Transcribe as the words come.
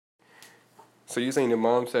So you saying your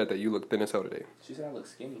mom said that you look thin as hell today? She said I look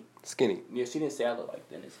skinny. Skinny. Yeah, she didn't say I look like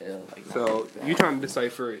thin as hell. Like, so you trying to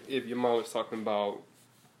decipher if your mom was talking about,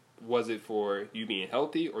 was it for you being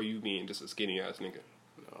healthy or you being just a skinny ass nigga?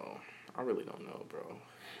 No, I really don't know, bro.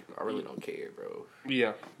 I really don't care, bro.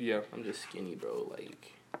 Yeah. I'm just skinny, bro.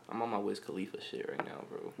 Like, I'm on my Wiz Khalifa shit right now,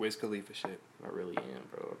 bro. Wiz Khalifa shit. I really am,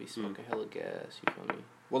 bro. I be smoking hella gas, you feel me?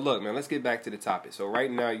 Well, look, man, let's get back to the topic. So right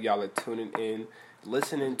now, y'all are tuning in,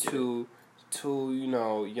 listening to two,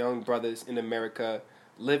 young brothers in America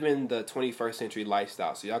living the 21st century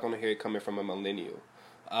lifestyle. So y'all gonna hear it coming from a millennial.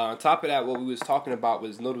 On top of that, what we was talking about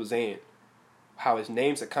was Little Xan, how his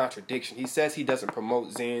name's a contradiction. He says he doesn't promote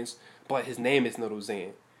Xans, but his name is Little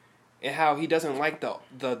Xan. And how he doesn't like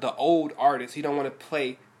the old artists. He don't want to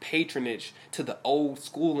play patronage to the old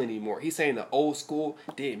school anymore. He's saying the old school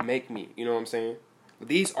didn't make me. You know what I'm saying?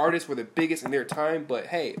 These artists were the biggest in their time, but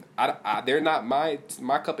hey, they're not my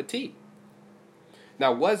cup of tea.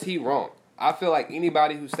 Now, was he wrong? I feel like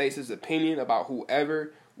anybody who states his opinion about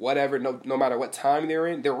whoever, whatever, no matter what time they're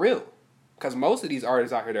in, they're real. Because most of these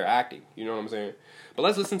artists out here, they're acting. You know what I'm saying? But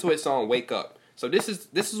let's listen to his song, Wake Up. So this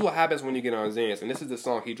is what happens when you get on Xans, and this is the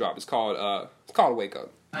song he dropped. It's called Wake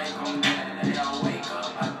Up.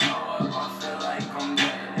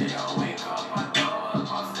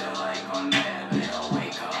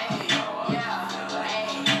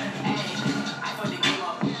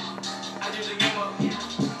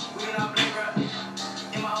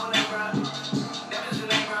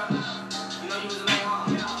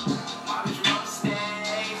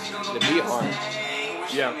 The beat hard.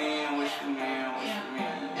 Yeah.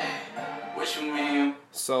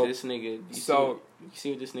 So this nigga, you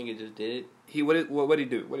see what this nigga just did? What he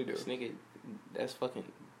do? This nigga, that's fucking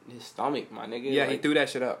his stomach, my nigga. Yeah, like, he threw that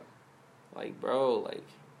shit up. Like, bro, like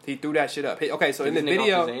he threw that shit up. Okay, so in the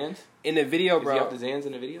video, video, bro, is he off the Xans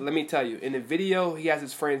in the video? Let me tell you, in the video, he has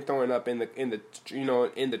his friend throwing up in the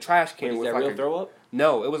trash can. Was that real throw up?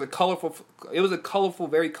 No, it was a colorful,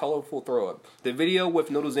 very colorful throw up. The video with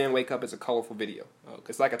Little Xan Wake Up is a colorful video. Okay.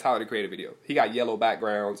 It's like a Tyler the Creator video. He got yellow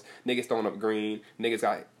backgrounds, niggas throwing up green, niggas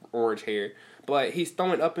got orange hair, but he's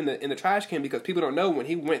throwing up in the trash can because people don't know when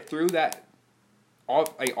he went through that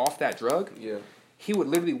off that drug. Yeah, he would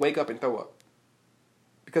literally wake up and throw up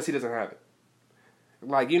because he doesn't have it.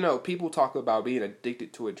 Like, people talk about being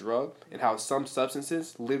addicted to a drug and how some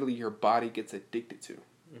substances literally your body gets addicted to.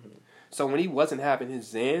 Mm-hmm. So when he wasn't having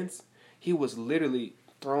his Xans, he was literally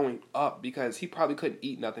throwing up because he probably couldn't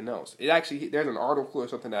eat nothing else. There's an article or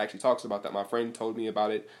something that actually talks about that. My friend told me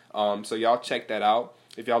about it. So y'all check that out.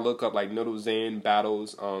 If y'all look up like Little Xan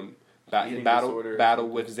battles, battle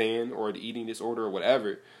with Xan or the eating disorder or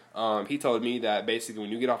whatever. He told me that basically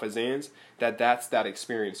when you get off of Xans, that's that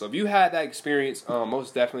experience. So if you had that experience,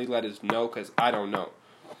 most definitely let us know because I don't know.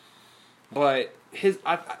 But his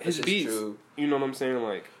beats, true. You know what I'm saying?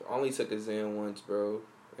 Like, I only took a Xan once, bro,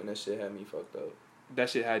 and that shit had me fucked up. That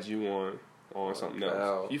shit had you on something else.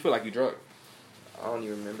 Wow. You feel like you drunk. I don't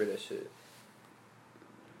even remember that shit.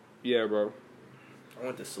 Yeah, bro. I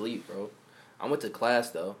went to sleep, bro. I went to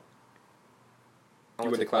class though. You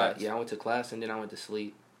went to class? Yeah, I went to class and then I went to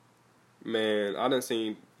sleep. Man, I done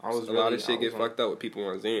seen a lot of shit get fucked up with people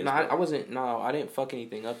on Xans. No, I didn't fuck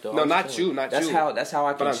anything up though. No, not you. That's how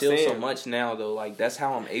I can chill so much now though. Like, that's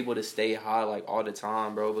how I'm able to stay high like all the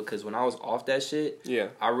time, bro. Because when I was off that shit, yeah,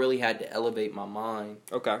 I really had to elevate my mind.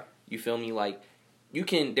 Okay. You feel me? Like,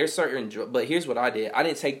 there's certain, but here's what I did. I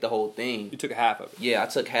didn't take the whole thing. You took half of it. Yeah, I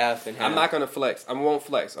took half and half. I'm not gonna flex. I won't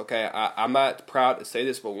flex. Okay, I'm not proud to say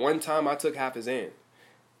this, but one time I took half a Xan.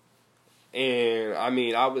 And, I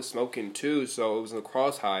mean, I was smoking too, so it was a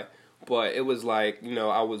cross high. But it was like,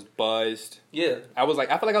 I was buzzed. Yeah. I feel like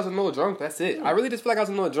I was a little drunk. That's it. I really just feel like I was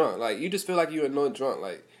a little drunk. Like, you just feel like you're a little drunk.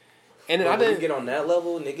 Like, and then when you get on that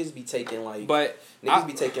level, niggas be taking like...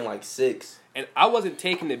 be taking like 6. And I wasn't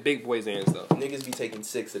taking the big boy Xans, though. Niggas be taking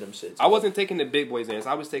 6 of them shits. I wasn't taking the big boy Xans.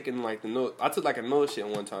 I was taking, like, I took, like, a little shit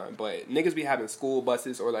one time. But niggas be having school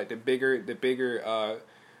buses or, like, the bigger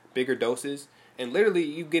doses. And literally,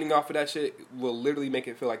 you getting off of that shit will literally make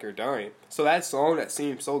it feel like you're dying. So that song that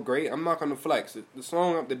seems so great, I'm not going to flex. The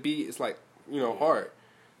song, the beat is like, hard.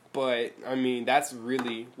 But, I mean, that's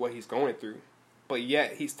really what he's going through. But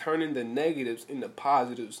yet, he's turning the negatives into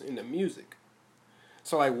positives in the music.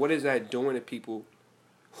 So, like, what is that doing to people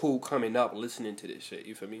who coming up listening to this shit?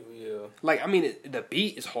 You feel me? Yeah. Like, I mean, the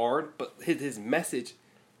beat is hard, but his message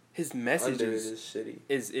is shitty.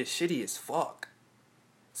 Is shitty as fuck.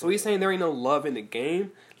 So he's saying there ain't no love in the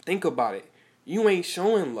game. Think about it. You ain't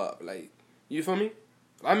showing love. Like, you feel me?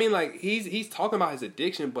 I mean, like, he's talking about his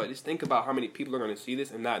addiction, but just think about how many people are going to see this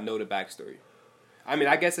and not know the backstory. I mean,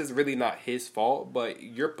 I guess it's really not his fault, but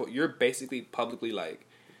you're basically publicly like,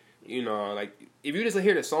 you know, like if you just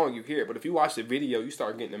hear the song, you hear it. But if you watch the video, you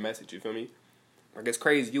start getting the message. You feel me? Like it's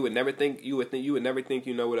crazy. You would never think you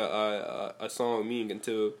know what a song means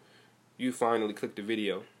until you finally click the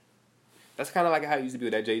video. That's kind of like how it used to be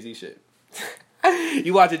with that Jay-Z shit.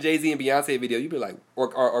 You watch a Jay-Z and Beyonce video, you be like,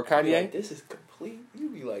 or Kanye. Like, this is complete. You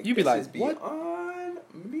be like, this is beyond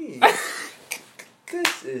me.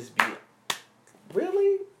 This is beyond.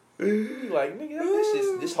 Really? You be like,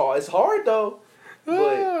 nigga, this hard. It's hard though.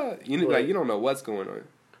 But you don't know what's going on.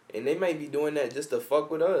 And they may be doing that just to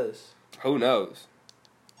fuck with us. Who knows?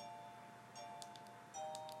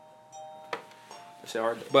 It's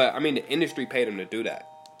hard. But I mean, the industry paid them to do that.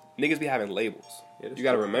 Niggas be having labels. Yeah, you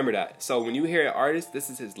gotta remember that. So when you hear an artist, this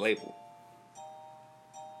is his label.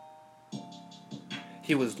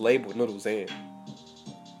 He was labeled, know what I'm saying?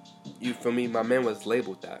 You feel me? My man was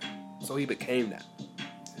labeled that. So he became that.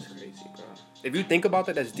 That's crazy, bro. If you think about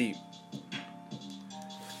that, that's deep.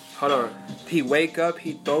 Hold on. He wake up,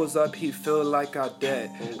 he throws up, he feel like I'm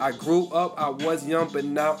dead. I grew up, I was young, but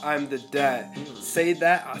now I'm the dad. Say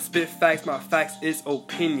that, I spit facts, my facts is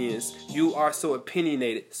opinions. You are so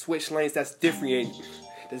opinionated. Switch lanes, that's different.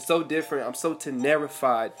 That's so different. I'm so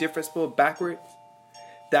tenerified. Different spelled backward.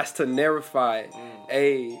 That's tenerified.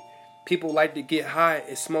 Ayy. People like to get high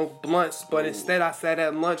and smoke blunts, but instead I sat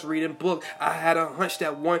at lunch reading books. I had a hunch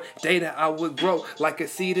that one day that I would grow like a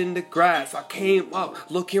seed in the grass. I came up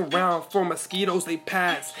looking around for mosquitoes, they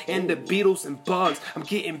passed, and the beetles and bugs. I'm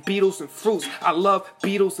getting beetles and fruits. I love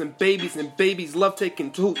beetles and babies love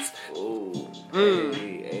taking hoops.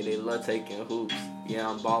 Hey, they love taking hoops. Yeah,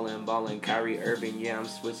 I'm ballin', Kyrie Irving. Yeah, I'm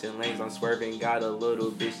switching lanes, I'm swerving. Got a little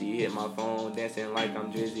bitch, she hit my phone, dancing like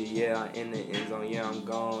I'm Drizzy. Yeah, I'm in the end zone, yeah, I'm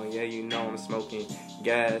gone. Yeah, you know I'm smoking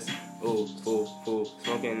gas. Ooh,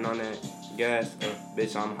 smoking on that gas.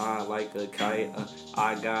 Bitch, I'm high like a kite.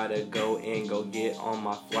 I gotta go get on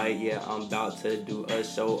my flight. Yeah, I'm about to do a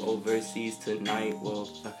show overseas tonight. Well,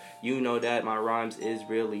 you know that my rhymes is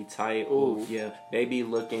really tight. Ooh, yeah, baby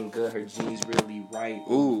looking good, her jeans really right.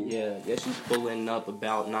 Ooh, yeah, she's pulling up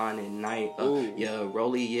about 9 at night. Yeah,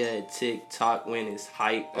 rolly, yeah, TikTok when it's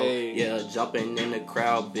hype. Yeah, jumping in the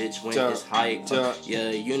crowd, bitch, when it's hype.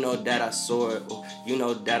 Yeah, you know that I saw it. You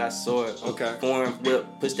know that I saw it. Okay. Foreign whip,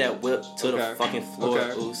 push that whip to the fucking floor.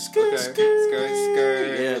 Okay. Ooh, skirt.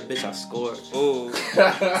 Yeah, bitch, I scored. Ooh,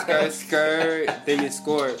 skirt. Then you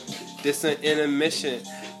scored. This an intermission.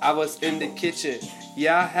 I was in the kitchen.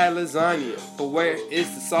 Yeah, I had lasagna, but where is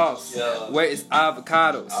the sauce? Yeah. Where is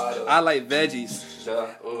avocados? I like veggies.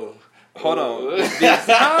 Ooh. Hold on.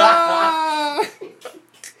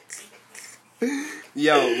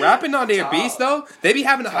 Yo, rapping on their beats though, they be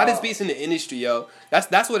having the hottest beats in the industry, yo.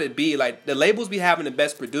 That's what it be. Like the labels be having the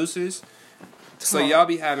best producers. So y'all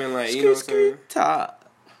be having like, you know what I'm saying?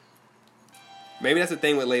 Maybe that's the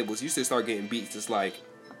thing with labels. You should start getting beats. It's like,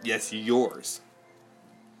 yes, yours.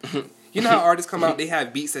 You know how artists come out, they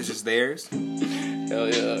have beats that's just theirs? Hell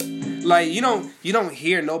yeah. Like, you don't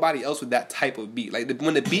hear nobody else with that type of beat. Like,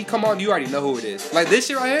 when the beat come on, you already know who it is. Like, this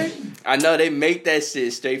shit right here. I know, they make that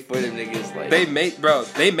shit straight for them niggas. Like, they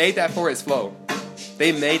made that for his flow.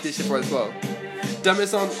 They made this shit for his flow.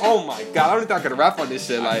 Dumbest song, oh my god, I don't think I could rap on this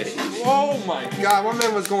shit. Like, oh my god, my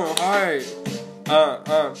man was going hard.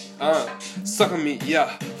 Sucking me,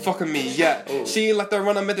 yeah. Fucking me, yeah. Ooh. She ain't like the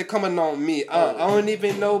run, I'm at the coming on me. I don't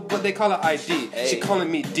even know what they call her ID. Hey. She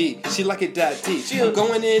calling me D. She like it that deep. I'm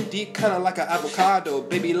going in deep, kinda like an avocado.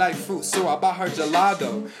 Baby like fruit, so I bought her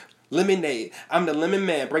gelato. Lemonade, I'm the lemon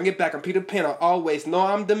man. Bring it back, I'm Peter Pan. I always know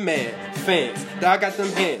I'm the man. Fans, I got them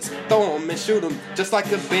hands. Throw them and shoot them just like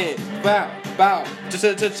a band. Bow,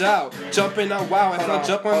 just jow. Jumping out, wow, and I'll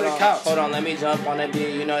jump on the couch. Hold on, let me jump on the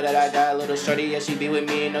beat. You know that I got a little shorty, yeah, she be with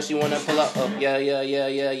me. You know she wanna pull up. Yeah,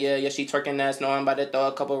 she twerking ass. Know I'm about to throw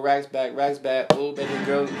a couple racks back. Ooh, baby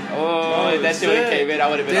girl. Oh, if that shit would have came in, I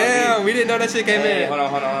would have been damn, we didn't know that shit came in. Hold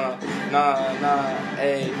on. Nah,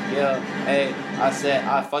 hey, I said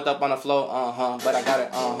I fucked up on the floor, but I got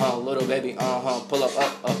it, little baby, pull up,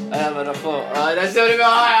 on the floor, that shit would've been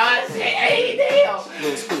hard, hey, damn.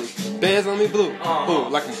 Little school, bands on me blue, blue,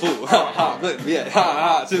 like I'm blue,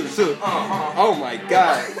 ha, too, oh my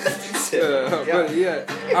god, yeah,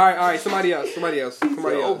 alright, somebody else, oh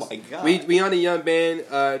my god, we on the young band,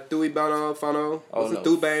 Dewey Fano, what's it,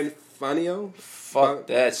 Dewey Band Fanio? Fuck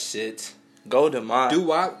that shit, go to mine.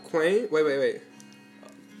 Doo-Wop Queen, wait.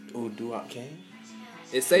 Ooh, Doo-Wop King?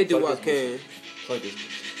 It say Doo-Wop King. Fuck it.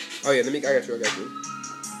 Oh yeah, I got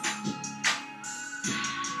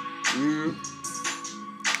you.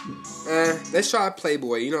 Let's try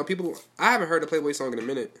Playboy. You know, I haven't heard a Playboy song in a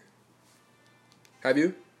minute. Have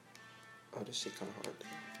you? Oh, this shit kind of hard, though.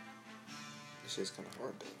 This shit's kind of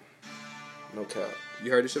hard, though. No cap.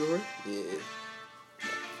 You heard this shit before? Yeah.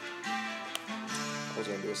 I was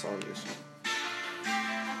gonna do a song with this shit.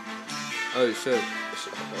 Oh, shit. This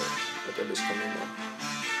shit hard. Let that bitch come in, though.